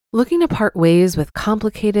Looking to part ways with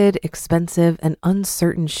complicated, expensive, and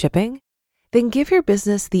uncertain shipping? Then give your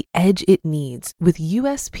business the edge it needs with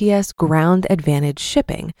USPS Ground Advantage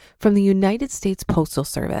shipping from the United States Postal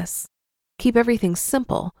Service. Keep everything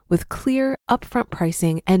simple with clear, upfront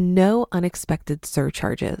pricing and no unexpected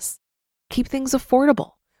surcharges. Keep things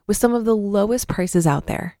affordable with some of the lowest prices out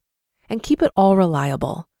there. And keep it all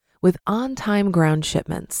reliable with on-time ground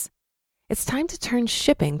shipments. It's time to turn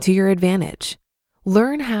shipping to your advantage.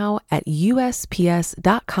 Learn how at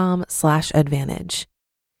USPS.com/advantage.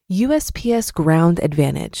 USPS Ground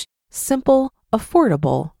Advantage. Simple,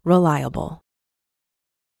 affordable, reliable.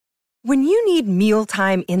 When you need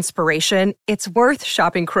mealtime inspiration, it's worth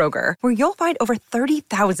shopping Kroger, where you'll find over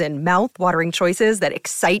 30,000 mouth-watering choices that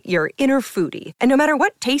excite your inner foodie. And no matter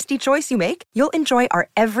what tasty choice you make, you'll enjoy our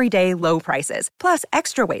everyday low prices, plus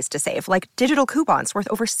extra ways to save, like digital coupons worth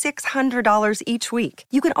over $600 each week.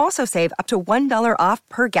 You can also save up to $1 off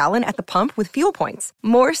per gallon at the pump with fuel points.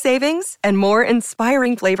 More savings and more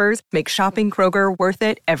inspiring flavors make shopping Kroger worth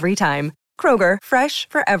it every time. Kroger, fresh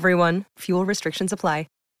for everyone. Fuel restrictions apply.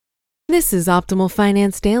 This is Optimal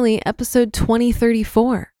Finance Daily, episode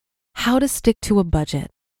 2034, How to Stick to a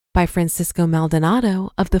Budget by Francisco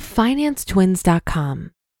Maldonado of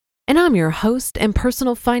thefinancetwins.com. And I'm your host and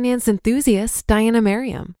personal finance enthusiast, Diana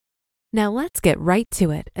Merriam. Now let's get right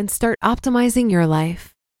to it and start optimizing your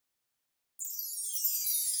life.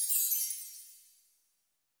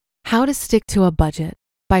 How to Stick to a Budget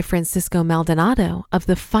by Francisco Maldonado of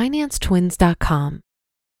thefinancetwins.com.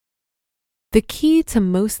 The key to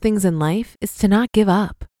most things in life is to not give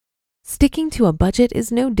up. Sticking to a budget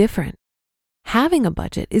is no different. Having a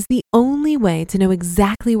budget is the only way to know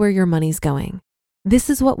exactly where your money's going. This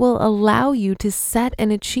is what will allow you to set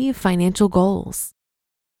and achieve financial goals.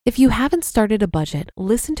 If you haven't started a budget,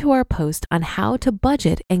 listen to our post on how to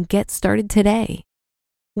budget and get started today.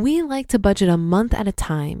 We like to budget a month at a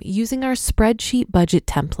time using our spreadsheet budget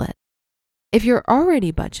template. If you're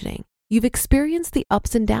already budgeting, you've experienced the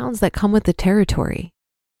ups and downs that come with the territory.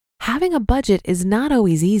 Having a budget is not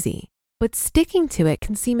always easy, but sticking to it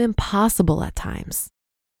can seem impossible at times.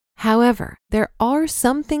 However, there are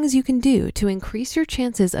some things you can do to increase your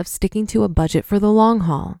chances of sticking to a budget for the long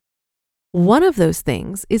haul. One of those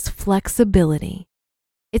things is flexibility.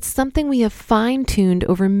 It's something we have fine-tuned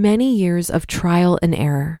over many years of trial and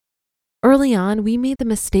error. Early on, we made the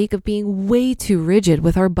mistake of being way too rigid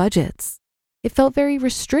with our budgets. It felt very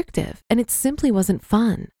restrictive, and it simply wasn't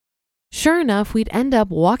fun. Sure enough, we'd end up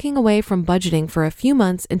walking away from budgeting for a few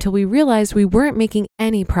months until we realized we weren't making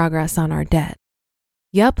any progress on our debt.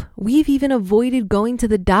 Yup, we've even avoided going to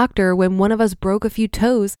the doctor when one of us broke a few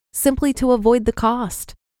toes simply to avoid the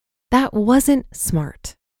cost. That wasn't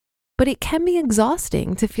smart. But it can be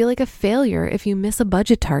exhausting to feel like a failure if you miss a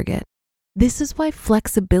budget target. This is why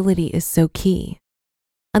flexibility is so key.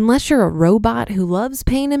 Unless you're a robot who loves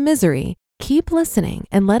pain and misery, keep listening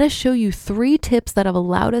and let us show you 3 tips that have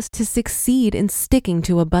allowed us to succeed in sticking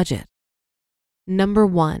to a budget. Number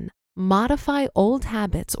 1, modify old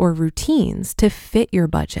habits or routines to fit your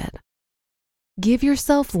budget. Give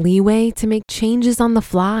yourself leeway to make changes on the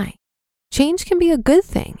fly. Change can be a good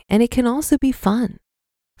thing, and it can also be fun.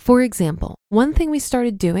 For example, one thing we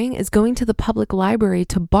started doing is going to the public library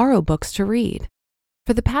to borrow books to read.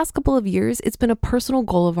 For the past couple of years, it's been a personal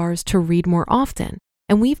goal of ours to read more often,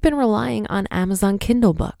 and we've been relying on Amazon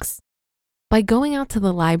Kindle books. By going out to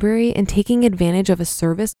the library and taking advantage of a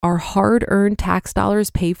service our hard-earned tax dollars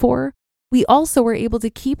pay for, we also were able to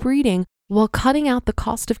keep reading while cutting out the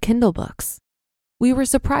cost of Kindle books. We were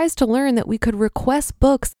surprised to learn that we could request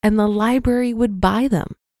books and the library would buy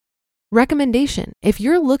them. Recommendation: if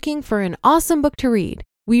you're looking for an awesome book to read,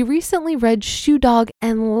 we recently read Shoe Dog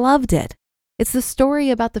and loved it. It's the story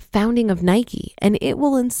about the founding of Nike, and it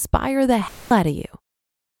will inspire the hell out of you.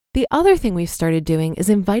 The other thing we've started doing is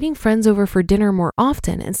inviting friends over for dinner more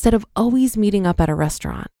often instead of always meeting up at a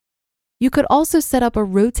restaurant. You could also set up a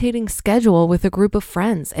rotating schedule with a group of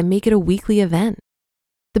friends and make it a weekly event.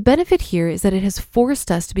 The benefit here is that it has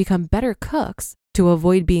forced us to become better cooks to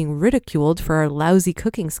avoid being ridiculed for our lousy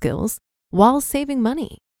cooking skills while saving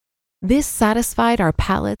money. This satisfied our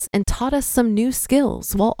palates and taught us some new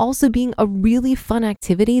skills while also being a really fun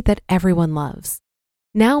activity that everyone loves.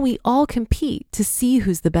 Now we all compete to see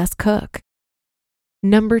who's the best cook.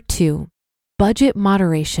 Number 2, budget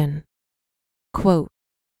moderation. Quote,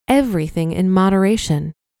 everything in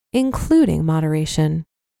moderation, including moderation.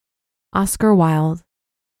 Oscar Wilde.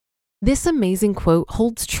 This amazing quote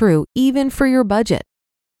holds true even for your budget.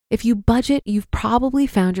 If you budget, you've probably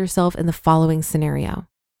found yourself in the following scenario.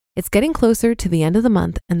 It's getting closer to the end of the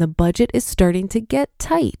month and the budget is starting to get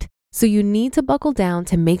tight. So you need to buckle down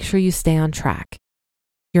to make sure you stay on track.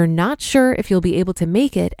 You're not sure if you'll be able to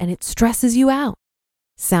make it and it stresses you out.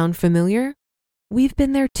 Sound familiar? We've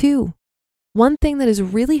been there too. One thing that has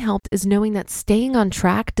really helped is knowing that staying on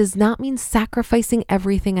track does not mean sacrificing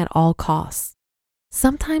everything at all costs.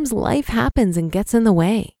 Sometimes life happens and gets in the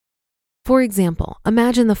way. For example,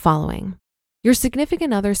 imagine the following. Your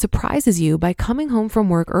significant other surprises you by coming home from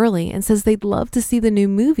work early and says they'd love to see the new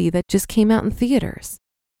movie that just came out in theaters.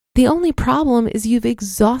 The only problem is you've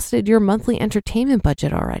exhausted your monthly entertainment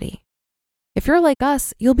budget already. If you're like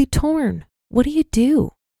us, you'll be torn. What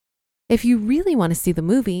do? If you really want to see the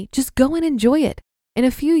movie, just go and enjoy it. In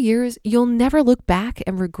a few years, you'll never look back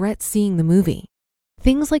and regret seeing the movie.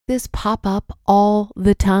 Things like this pop up all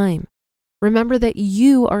the time. Remember that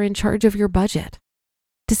you are in charge of your budget.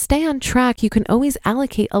 To stay on track, you can always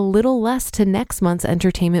allocate a little less to next month's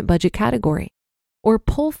entertainment budget category, or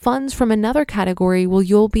pull funds from another category where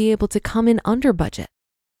you'll be able to come in under budget.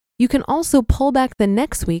 You can also pull back the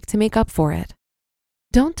next week to make up for it.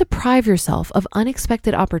 Don't deprive yourself of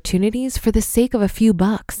unexpected opportunities for the sake of a few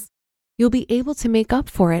bucks. You'll be able to make up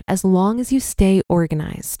for it as long as you stay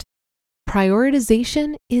organized.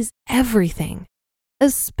 Prioritization is everything,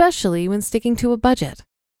 especially when sticking to a budget.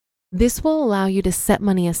 This will allow you to set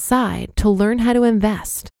money aside to learn how to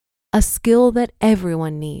invest, a skill that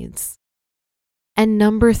everyone needs. And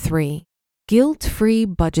number 3, guilt-free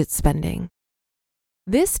budget spending.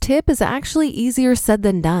 This tip is actually easier said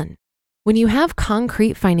than done. When you have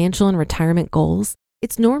concrete financial and retirement goals,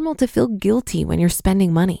 it's normal to feel guilty when you're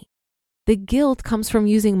spending money. The guilt comes from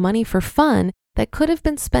using money for fun that could have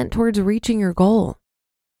been spent towards reaching your goal.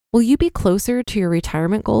 Will you be closer to your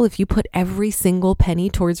retirement goal if you put every single penny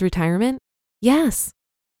towards retirement? Yes,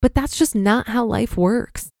 but that's just not how life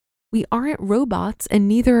works. We aren't robots and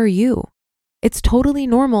neither are you. It's totally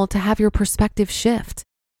normal to have your perspective shift.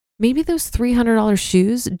 Maybe those $300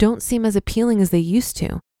 shoes don't seem as appealing as they used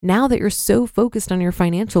to now that you're so focused on your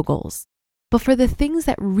financial goals. But for the things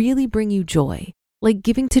that really bring you joy, like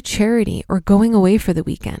giving to charity or going away for the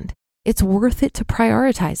weekend, it's worth it to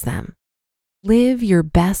prioritize them. Live your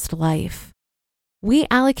best life. We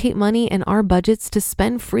allocate money in our budgets to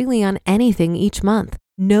spend freely on anything each month,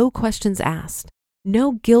 no questions asked,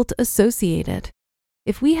 no guilt associated.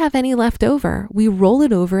 If we have any left over, we roll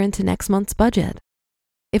it over into next month's budget.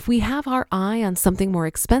 If we have our eye on something more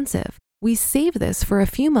expensive, we save this for a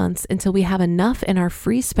few months until we have enough in our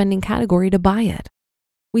free spending category to buy it.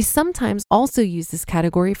 We sometimes also use this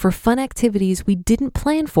category for fun activities we didn't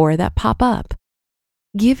plan for that pop up.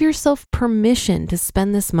 Give yourself permission to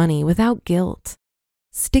spend this money without guilt.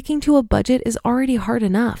 Sticking to a budget is already hard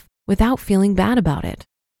enough without feeling bad about it.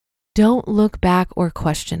 Don't look back or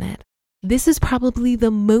question it. This is probably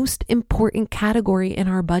the most important category in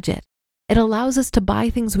our budget. It allows us to buy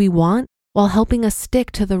things we want while helping us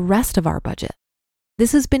stick to the rest of our budget.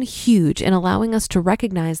 This has been huge in allowing us to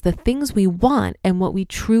recognize the things we want and what we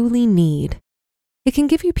truly need. It can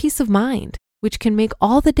give you peace of mind, which can make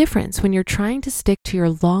all the difference when you're trying to stick to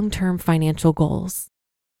your long-term financial goals.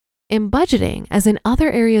 In budgeting, as in other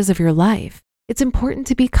areas of your life, it's important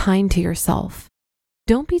to be kind to yourself.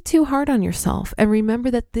 Don't be too hard on yourself and remember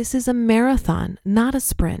that this is a marathon, not a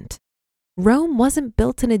sprint. Rome wasn't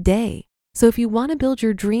built in a day, so if you want to build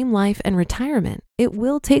your dream life and retirement, it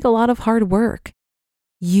will take a lot of hard work.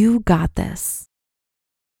 You got this.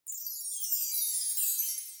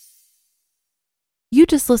 You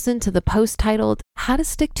just listened to the post titled How to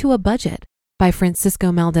Stick to a Budget by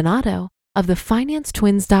Francisco Maldonado of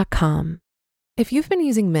thefinancetwins.com. If you've been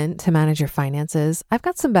using Mint to manage your finances, I've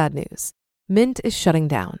got some bad news. Mint is shutting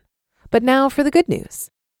down. But now for the good news.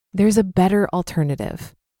 There's a better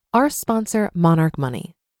alternative. Our sponsor, Monarch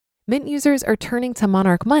Money. Mint users are turning to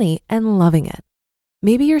Monarch Money and loving it.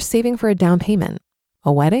 Maybe you're saving for a down payment,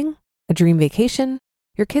 a wedding, a dream vacation,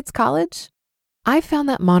 your kid's college. I've found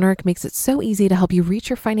that Monarch makes it so easy to help you reach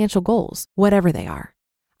your financial goals, whatever they are.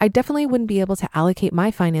 I definitely wouldn't be able to allocate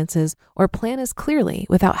my finances or plan as clearly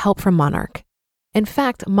without help from Monarch. In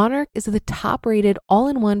fact, Monarch is the top-rated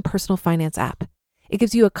all-in-one personal finance app. It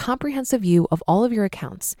gives you a comprehensive view of all of your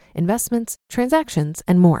accounts, investments, transactions,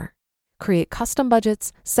 and more. Create custom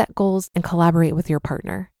budgets, set goals, and collaborate with your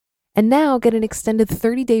partner. And now get an extended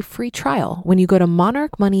 30-day free trial when you go to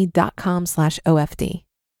monarchmoney.com/OFD.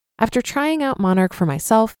 After trying out Monarch for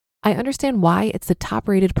myself, I understand why it's the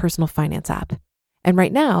top-rated personal finance app. And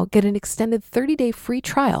right now, get an extended 30-day free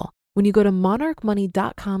trial when you go to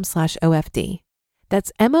monarchmoney.com/OFD.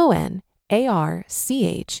 That's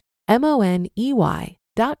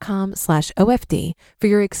monarchmoney.com/OFD for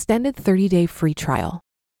your extended 30-day free trial.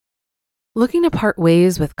 Looking to part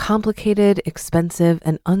ways with complicated, expensive,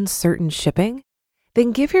 and uncertain shipping?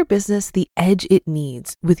 Then give your business the edge it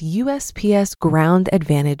needs with USPS Ground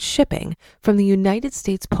Advantage shipping from the United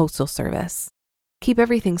States Postal Service. Keep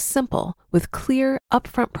everything simple with clear,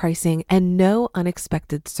 upfront pricing and no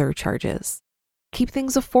unexpected surcharges. Keep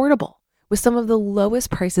things affordable with some of the lowest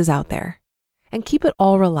prices out there. And keep it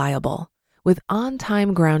all reliable with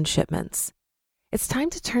on-time ground shipments. It's time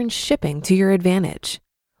to turn shipping to your advantage.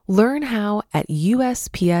 Learn how at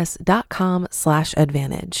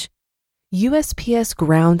USPS.com/advantage. USPS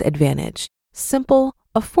Ground Advantage. Simple,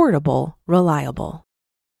 affordable, reliable.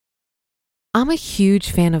 I'm a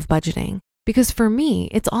huge fan of budgeting because for me,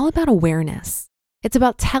 it's all about awareness. It's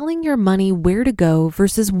about telling your money where to go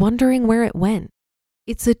versus wondering where it went.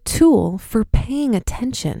 It's a tool for paying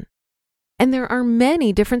attention. And there are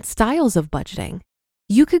many different styles of budgeting.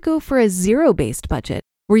 You could go for a zero-based budget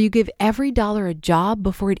where you give every dollar a job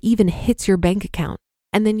before it even hits your bank account,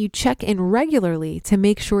 and then you check in regularly to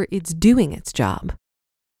make sure it's doing its job.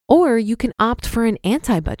 Or you can opt for an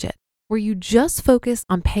anti-budget where you just focus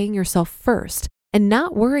on paying yourself first and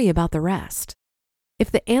not worry about the rest. If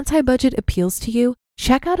the anti-budget appeals to you,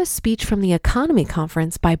 check out a speech from the Economy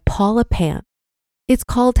Conference by Paula Pant. It's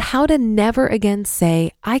called How to Never Again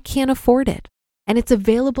Say, I Can't Afford It, and it's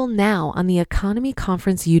available now on the Economy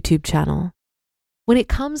Conference YouTube channel. When it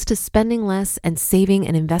comes to spending less and saving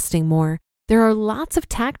and investing more, there are lots of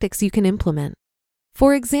tactics you can implement.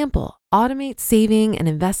 For example, automate saving and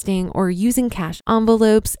investing or using cash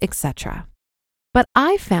envelopes, etc. But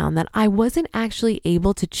I found that I wasn't actually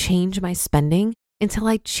able to change my spending until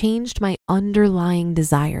I changed my underlying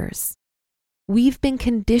desires. We've been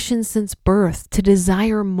conditioned since birth to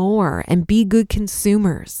desire more and be good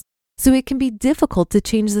consumers, so it can be difficult to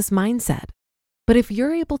change this mindset. But if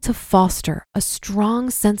you're able to foster a strong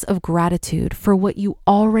sense of gratitude for what you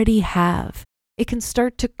already have, it can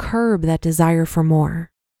start to curb that desire for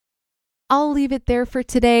more. I'll leave it there for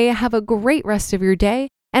today. Have a great rest of your day,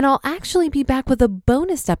 and I'll actually be back with a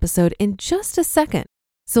bonus episode in just a second.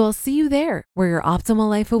 So I'll see you there where your optimal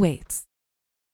life awaits.